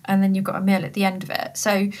away, and then you've got a meal at the end of it.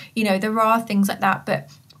 So, you know, there are things like that, but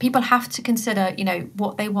people have to consider, you know,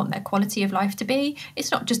 what they want their quality of life to be. It's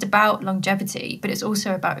not just about longevity, but it's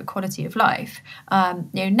also about quality of life,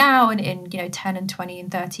 you know, now and in, you know, 10 and 20 and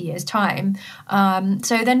 30 years time.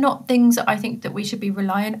 So they're not things that I think that we should be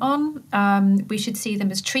reliant on. We should see them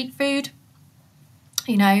as treat food,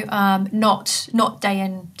 you know, not day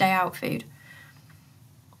in, day out food.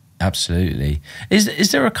 Absolutely.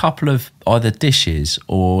 Is there a couple of either dishes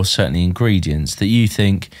or certainly ingredients that you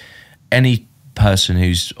think any person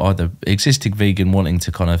who's either existing vegan wanting to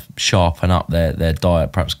kind of sharpen up their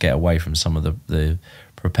diet, perhaps get away from some of the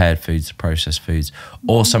prepared foods, the processed foods,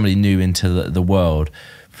 or somebody new into the world,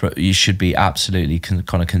 you should be absolutely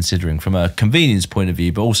kind of considering from a convenience point of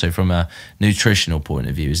view, but also from a nutritional point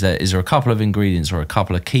of view? Is there a couple of ingredients or a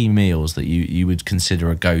couple of key meals that you would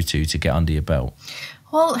consider a go-to to get under your belt?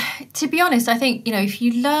 Well, to be honest, I think, you know, if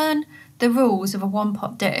you learn the rules of a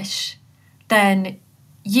one-pot dish, then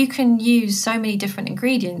you can use so many different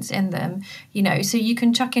ingredients in them, you know, so you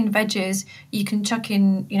can chuck in veggies, you can chuck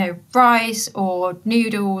in, you know, rice or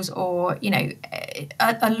noodles or, you know,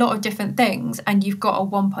 a lot of different things, and you've got a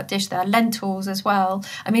one-pot dish there. Lentils as well.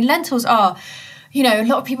 I mean, lentils are, you know, a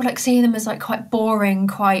lot of people like seeing them as like quite boring,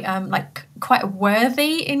 quite a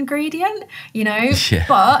worthy ingredient, you know, yeah.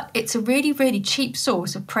 But it's a really, really cheap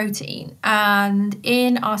source of protein. And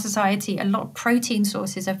in our society, a lot of protein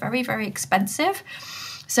sources are very, very expensive.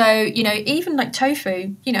 So, you know, even like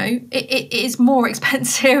tofu, you know, it is more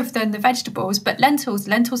expensive than the vegetables, but lentils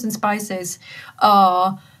and spices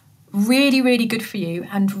are really, really good for you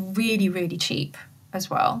and really, really cheap as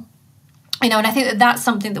well. You know, and I think that that's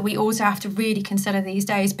something that we also have to really consider these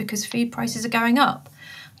days because food prices are going up,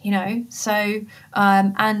 you know. So,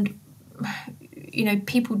 and, you know,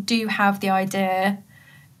 people do have the idea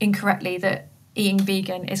incorrectly that eating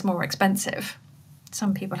vegan is more expensive.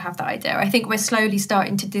 Some people have that idea. I think we're slowly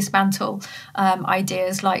starting to dismantle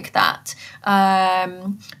ideas like that.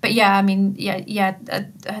 But yeah, I mean,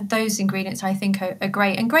 those ingredients I think are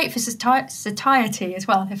great, and great for satiety as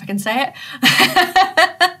well, if I can say it.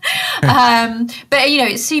 But you know,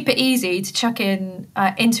 it's super easy to chuck in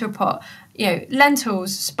into a pot, you know,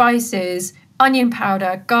 lentils, spices, onion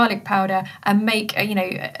powder, garlic powder, and make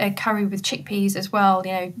a curry with chickpeas as well,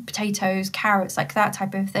 you know, potatoes, carrots, like that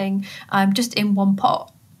type of thing, just in one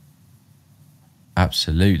pot.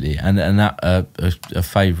 Absolutely, and that a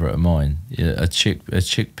favourite of mine, a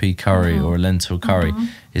chickpea curry or a lentil curry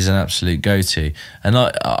is an absolute go-to. And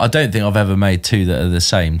I don't think I've ever made two that are the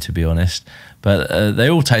same, to be honest, but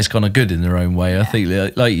they all taste kind of good in their own way. Yeah. I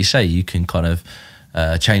think, like you say, you can kind of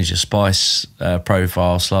change your spice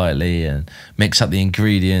profile slightly and mix up the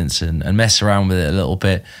ingredients and mess around with it a little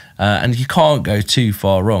bit, and you can't go too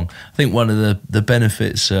far wrong. I think one of the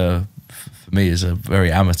benefits for me as a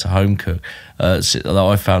very amateur home cook that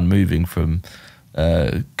I found moving from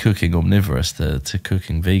cooking omnivorous to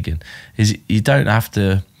cooking vegan is you don't have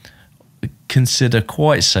to consider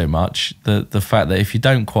quite so much the fact that if you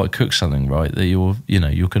don't quite cook something right, that you're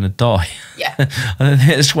going to die. Yeah, I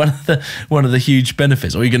think it's one of the huge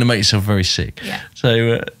benefits, or you're going to make yourself very sick. Yeah.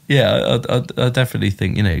 So I definitely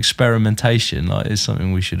think experimentation is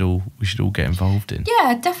something we should all get involved in.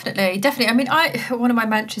 Yeah, definitely. I mean, one of my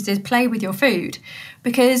mantras is play with your food,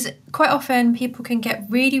 because quite often people can get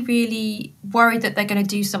really, really worried that they're going to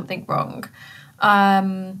do something wrong.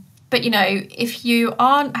 But, you know, if you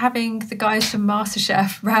aren't having the guys from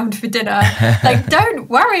MasterChef round for dinner, like, don't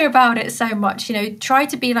worry about it so much. You know, try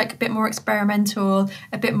to be like a bit more experimental,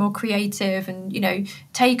 a bit more creative, and, you know,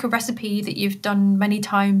 take a recipe that you've done many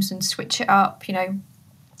times and switch it up, you know,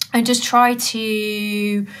 and just try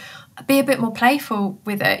to be a bit more playful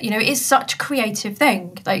with it. You know, it is such a creative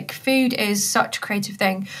thing. Like, food is such a creative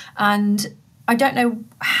thing. And I don't know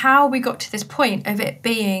how we got to this point of it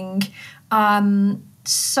being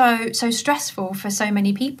so stressful for so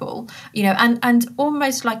many people, you know, and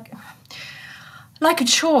almost like a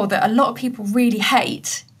chore that a lot of people really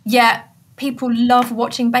hate, yet people love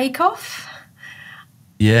watching Bake Off.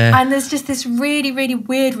 Yeah. And there's just this really, really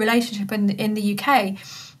weird relationship in the UK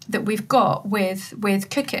that we've got with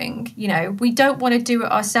cooking. You know, we don't want to do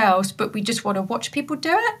it ourselves, but we just want to watch people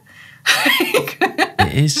do it.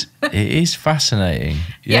 It is fascinating.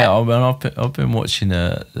 Yeah, I mean, I've been watching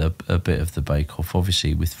a bit of the Bake Off,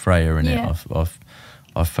 obviously with Freya in it.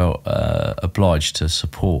 I felt obliged to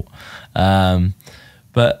support.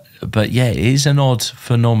 But yeah, it is an odd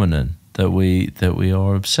phenomenon that we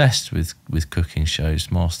are obsessed with cooking shows,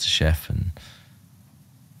 MasterChef and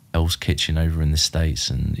Hell's Kitchen over in the States,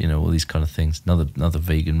 and you know, all these kind of things. Another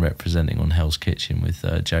vegan representing on Hell's Kitchen with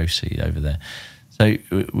Josie over there. So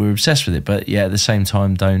we're obsessed with it, but yeah, at the same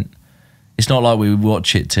time, it's not like we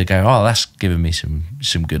watch it to go, oh, that's given me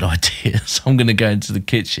some good ideas, I'm going to go into the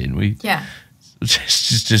kitchen.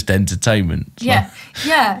 It's just entertainment. Yeah.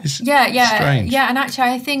 Strange. And actually,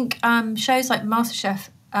 I think shows like MasterChef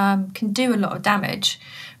can do a lot of damage,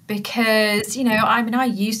 because, you know, I mean, I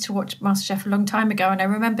used to watch MasterChef a long time ago, and I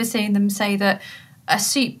remember seeing them say that a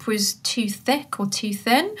soup was too thick or too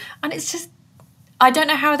thin, and it's just, I don't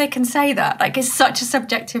know how they can say that. Like, it's such a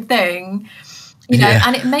subjective thing, you know,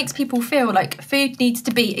 and it makes people feel like food needs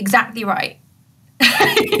to be exactly right.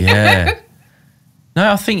 Yeah.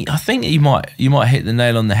 No, I think you might hit the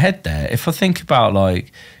nail on the head there. If I think about,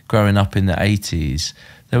 like, growing up in the 80s,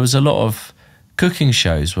 there was a lot of cooking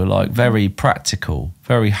shows were like very practical,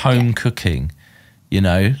 very home cooking, you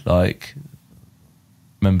know, like,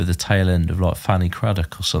 remember the tail end of like Fanny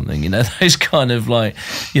Craddock or something, you know, those kind of, like,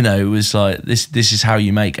 you know, it was like this is how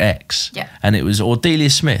you make X. Yeah. And it was, or Delia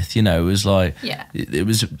Smith, you know, it was like, it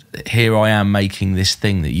was, here I am making this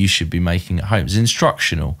thing that you should be making at home. It's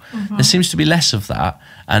instructional. There seems to be less of that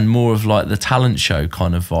and more of like the talent show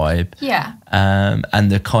kind of vibe. Yeah. And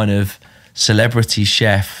the kind of celebrity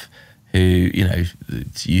chef who, you know,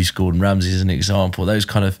 to use Gordon Ramsay as an example, those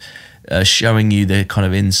kind of showing you the kind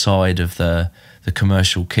of inside of the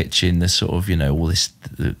commercial kitchen, the sort of, you know, all this,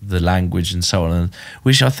 the language and so on, and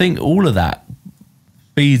which I think all of that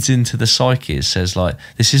feeds into the psyche. It says, like,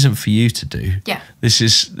 this isn't for you to do. Yeah. This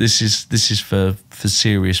is for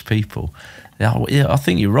serious people. Yeah, I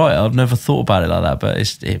think you're right. I've never thought about it like that,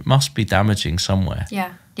 but it must be damaging somewhere.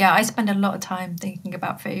 Yeah. Yeah, I spend a lot of time thinking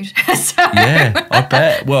about food. So. Yeah, I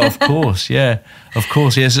bet. Well, of course, yeah. Of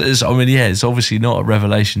course, yes. I mean, yeah, it's obviously not a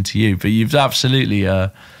revelation to you, but you've absolutely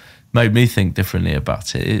made me think differently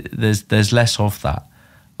about it. There's less of that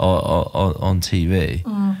on TV.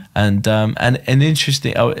 And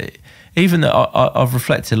interesting, even though I've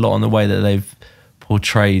reflected a lot on the way that they've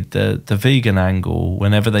portrayed the vegan angle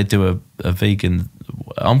whenever they do a vegan.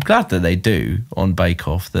 I'm glad that they do on Bake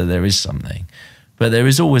Off, that there is something. But there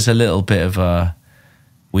is always a little bit of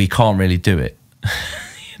we can't really do it.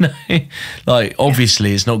 You know, like,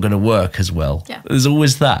 obviously it's not going to work as well. Yeah. There's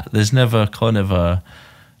always that. There's never kind of a,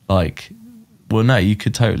 like, well, no, you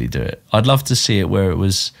could totally do it. I'd love to see it where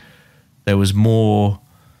there was more,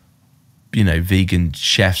 you know, vegan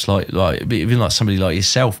chefs, like even like somebody like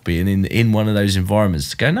yourself being in one of those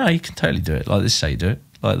environments to go, no, you can totally do it. Like, this is how you do it.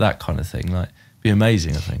 Like, that kind of thing. Like, be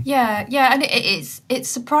amazing, I think. Yeah, and it's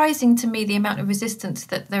surprising to me the amount of resistance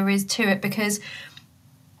that there is to it, because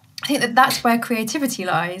I think that's where creativity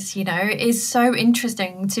lies. You know, it is so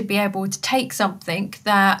interesting to be able to take something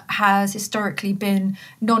that has historically been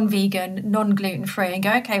non-vegan, non-gluten-free, and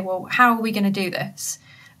go, okay, well, how are we going to do this?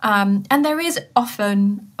 And there is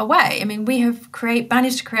often a way. I mean, we have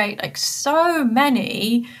managed to create like so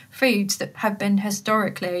many foods that have been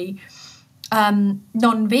historically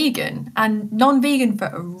non-vegan for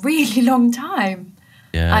a really long time.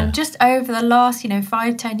 Yeah. And just over the last,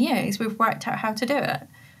 5-10 years, we've worked out how to do it.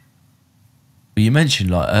 Well, you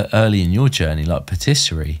mentioned like early in your journey, like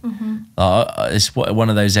patisserie. It's one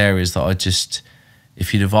of those areas that I just,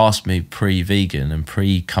 if you'd have asked me pre-vegan and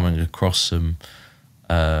coming across some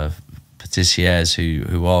patissiers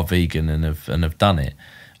who are vegan and have done it,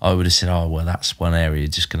 I would have said, oh, well, that's one area you're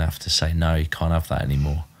just going to have to say, no, you can't have that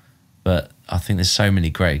anymore. But I think there's so many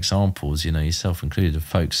great examples, yourself included, of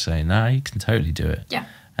folks saying, no, you can totally do it. Yeah.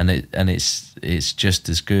 And it's just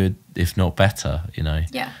as good, if not better,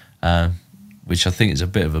 Yeah. Which I think is a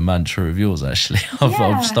bit of a mantra of yours, actually.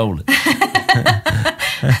 I've stolen it.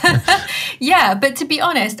 Yeah, but to be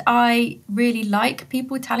honest, I really like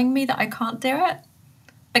people telling me that I can't do it.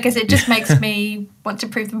 because it just makes me want to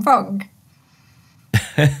prove them wrong.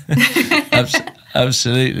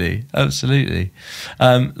 Absolutely.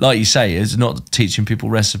 Like you say, it's not teaching people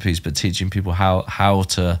recipes, but teaching people how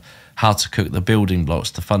to cook the building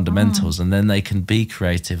blocks, the fundamentals, and then they can be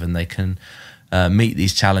creative and they can meet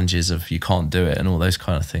these challenges of you can't do it and all those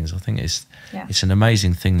kind of things. I think it's an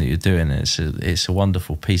amazing thing that you're doing. It's a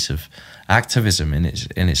wonderful piece of activism in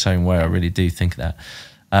its own way. I really do think that.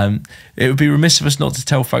 It would be remiss of us not to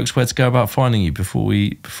tell folks where to go about finding you before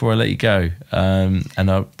I let you go. And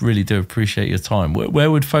I really do appreciate your time. Where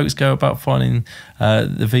would folks go about finding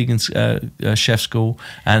the Vegan Chef School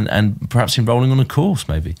and perhaps enrolling on a course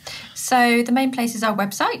maybe? So the main place is our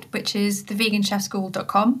website, which is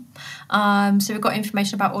theveganchefschool.com. So we've got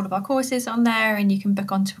information about all of our courses on there, and you can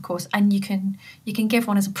book onto a course, and you can give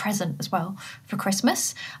one as a present as well for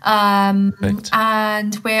Christmas. And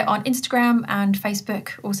we're on Instagram and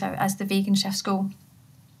Facebook also as the Vegan Chef School.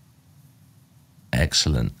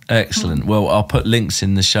 Excellent. Well, I'll put links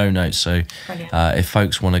in the show notes, so if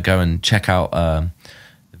folks want to go and check out the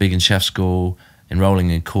Vegan Chef School, enrolling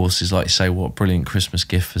in courses, like you say, what a brilliant Christmas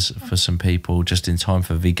gift for some people, just in time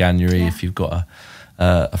for Veganuary. If you've got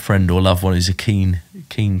a friend or loved one who's a keen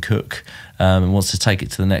cook and wants to take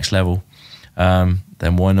it to the next level,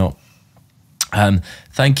 then why not?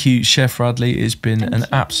 Thank you, Chef Radley. It's been an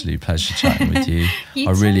absolute pleasure chatting with you.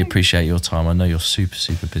 I really appreciate your time. I know you're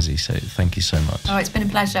super busy, so thank you so much. Oh, it's been a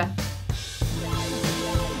pleasure.